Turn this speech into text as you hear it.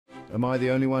Am I the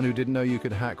only one who didn't know you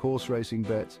could hack horse racing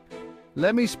bets?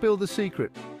 Let me spill the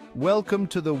secret. Welcome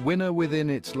to the winner within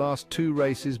its last 2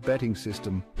 races betting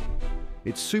system.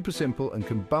 It's super simple and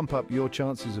can bump up your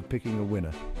chances of picking a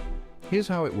winner. Here's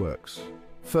how it works.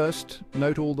 First,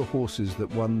 note all the horses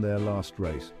that won their last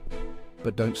race.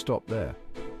 But don't stop there.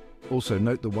 Also,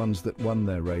 note the ones that won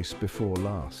their race before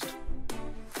last.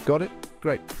 Got it?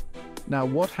 Great. Now,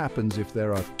 what happens if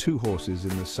there are 2 horses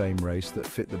in the same race that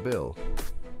fit the bill?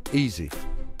 Easy.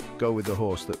 Go with the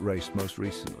horse that raced most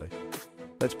recently.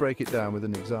 Let's break it down with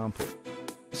an example.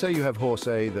 Say you have horse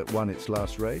A that won its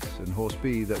last race and horse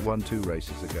B that won 2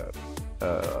 races ago.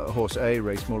 Horse A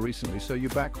raced more recently, so you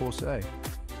back horse A.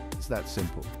 It's that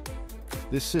simple.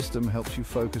 This system helps you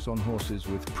focus on horses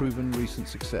with proven recent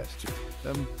success.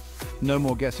 No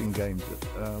more guessing games.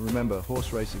 Remember,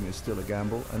 horse racing is still a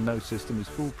gamble and no system is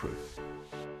foolproof.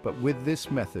 But with this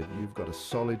method, you've got a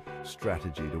solid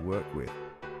strategy to work with.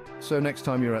 So next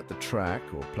time you're at the track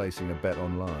or placing a bet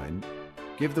online,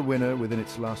 give the winner within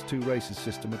its last 2 races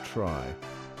system a try.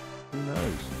 Who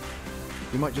knows?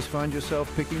 You might just find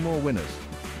yourself picking more winners.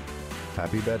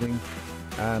 Happy betting,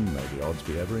 and may the odds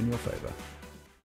be ever in your favor.